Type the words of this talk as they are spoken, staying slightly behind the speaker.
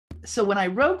So when I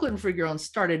wrote Gluten-Free Girl and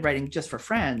started writing just for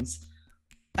friends,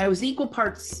 I was equal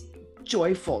parts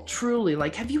joyful, truly.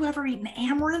 Like, have you ever eaten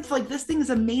amaranth? Like, this thing is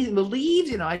amazing. The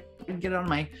leaves, I can get on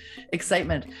my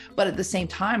excitement. But at the same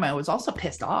time, I was also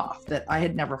pissed off that I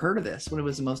had never heard of this when it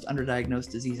was the most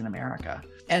underdiagnosed disease in America.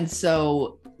 And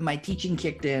so my teaching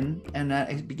kicked in and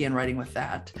I began writing with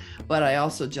that. But I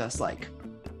also just like,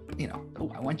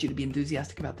 I want you to be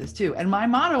enthusiastic about this too. And my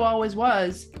motto always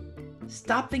was,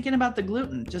 stop thinking about the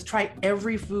gluten. Just try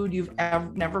every food you've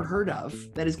never heard of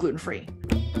that is gluten-free.